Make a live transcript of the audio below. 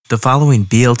The following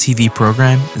BLTV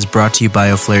program is brought to you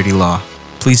by O'Flaherty Law.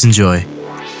 Please enjoy.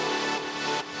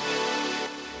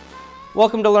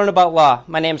 Welcome to Learn About Law.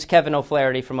 My name is Kevin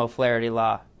O'Flaherty from O'Flaherty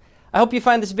Law. I hope you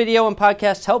find this video and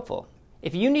podcast helpful.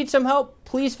 If you need some help,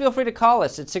 please feel free to call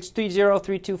us at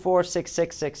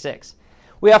 630-324-6666.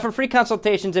 We offer free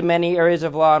consultations in many areas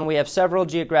of law, and we have several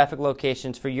geographic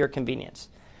locations for your convenience.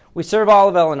 We serve all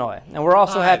of Illinois, and we're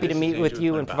also happy to meet with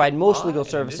you and provide most legal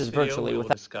services virtually. We will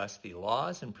discuss the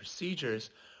laws and procedures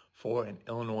for an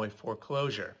Illinois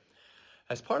foreclosure.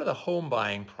 As part of the home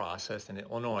buying process in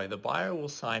Illinois, the buyer will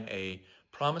sign a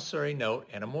promissory note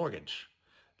and a mortgage.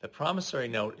 The promissory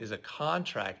note is a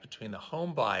contract between the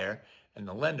home buyer and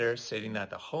the lender stating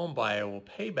that the home buyer will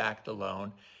pay back the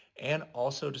loan and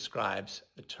also describes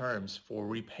the terms for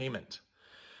repayment.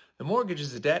 The mortgage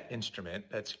is a debt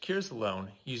instrument that secures the loan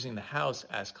using the house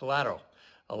as collateral,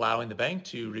 allowing the bank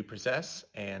to repossess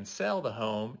and sell the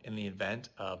home in the event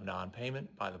of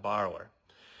non-payment by the borrower.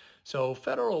 So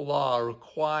federal law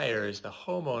requires the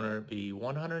homeowner be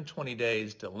 120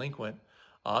 days delinquent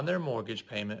on their mortgage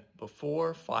payment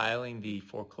before filing the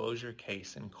foreclosure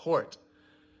case in court.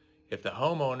 If the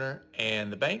homeowner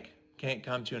and the bank can't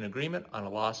come to an agreement on a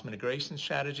loss mitigation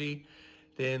strategy,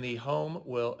 then the home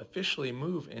will officially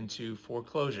move into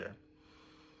foreclosure.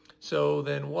 So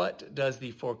then what does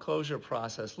the foreclosure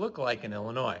process look like in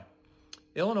Illinois?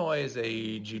 Illinois is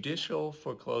a judicial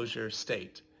foreclosure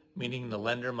state, meaning the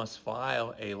lender must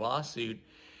file a lawsuit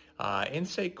in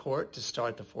state court to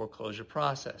start the foreclosure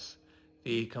process.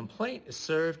 The complaint is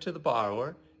served to the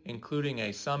borrower, including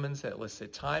a summons that lists a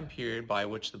time period by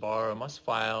which the borrower must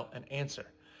file an answer.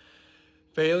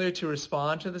 Failure to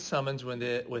respond to the summons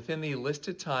within the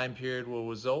listed time period will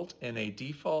result in a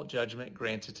default judgment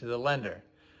granted to the lender.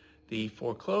 The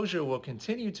foreclosure will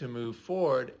continue to move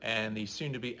forward, and the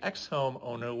soon-to-be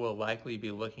ex-homeowner will likely be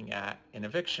looking at an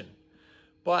eviction.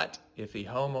 But if the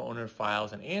homeowner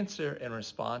files an answer in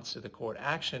response to the court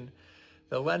action,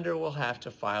 the lender will have to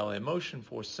file a motion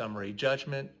for summary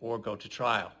judgment or go to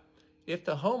trial. If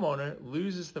the homeowner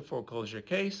loses the foreclosure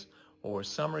case, or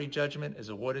summary judgment is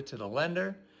awarded to the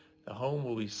lender, the home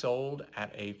will be sold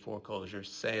at a foreclosure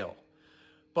sale.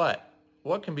 But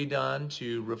what can be done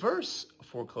to reverse a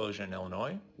foreclosure in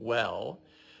Illinois? Well,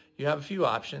 you have a few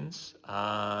options.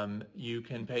 You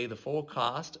can pay the full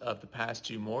cost of the past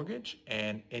due mortgage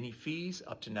and any fees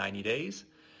up to 90 days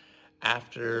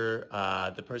after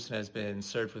the person has been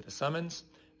served with a summons,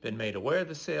 been made aware of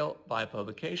the sale by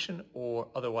publication, or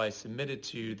otherwise submitted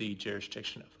to the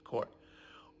jurisdiction of the court.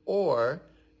 Or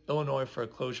Illinois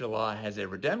foreclosure law has a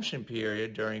redemption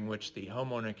period during which the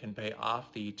homeowner can pay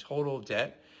off the total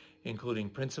debt, including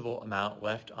principal amount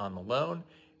left on the loan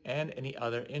and any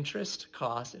other interest,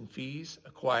 costs, and fees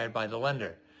acquired by the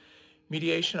lender.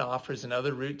 Mediation offers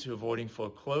another route to avoiding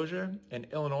foreclosure. In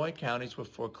Illinois counties with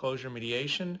foreclosure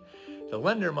mediation, the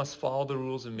lender must follow the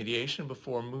rules of mediation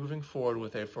before moving forward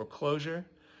with a foreclosure.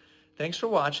 Thanks for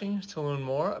watching. To learn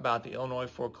more about the Illinois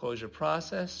foreclosure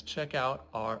process, check out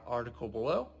our article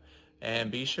below.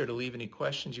 And be sure to leave any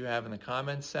questions you have in the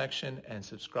comments section and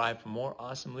subscribe for more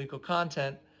awesome legal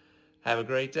content. Have a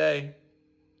great day.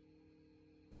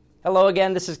 Hello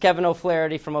again, this is Kevin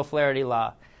O'Flaherty from O'Flaherty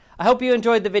Law. I hope you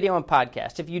enjoyed the video and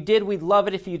podcast. If you did, we'd love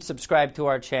it if you'd subscribe to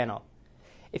our channel.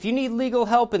 If you need legal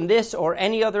help in this or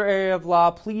any other area of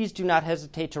law, please do not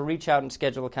hesitate to reach out and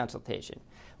schedule a consultation.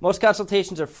 Most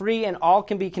consultations are free and all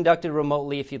can be conducted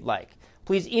remotely if you'd like.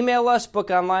 Please email us,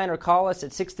 book online, or call us at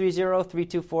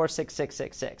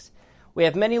 630-324-6666. We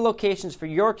have many locations for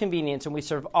your convenience and we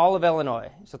serve all of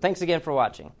Illinois. So thanks again for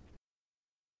watching.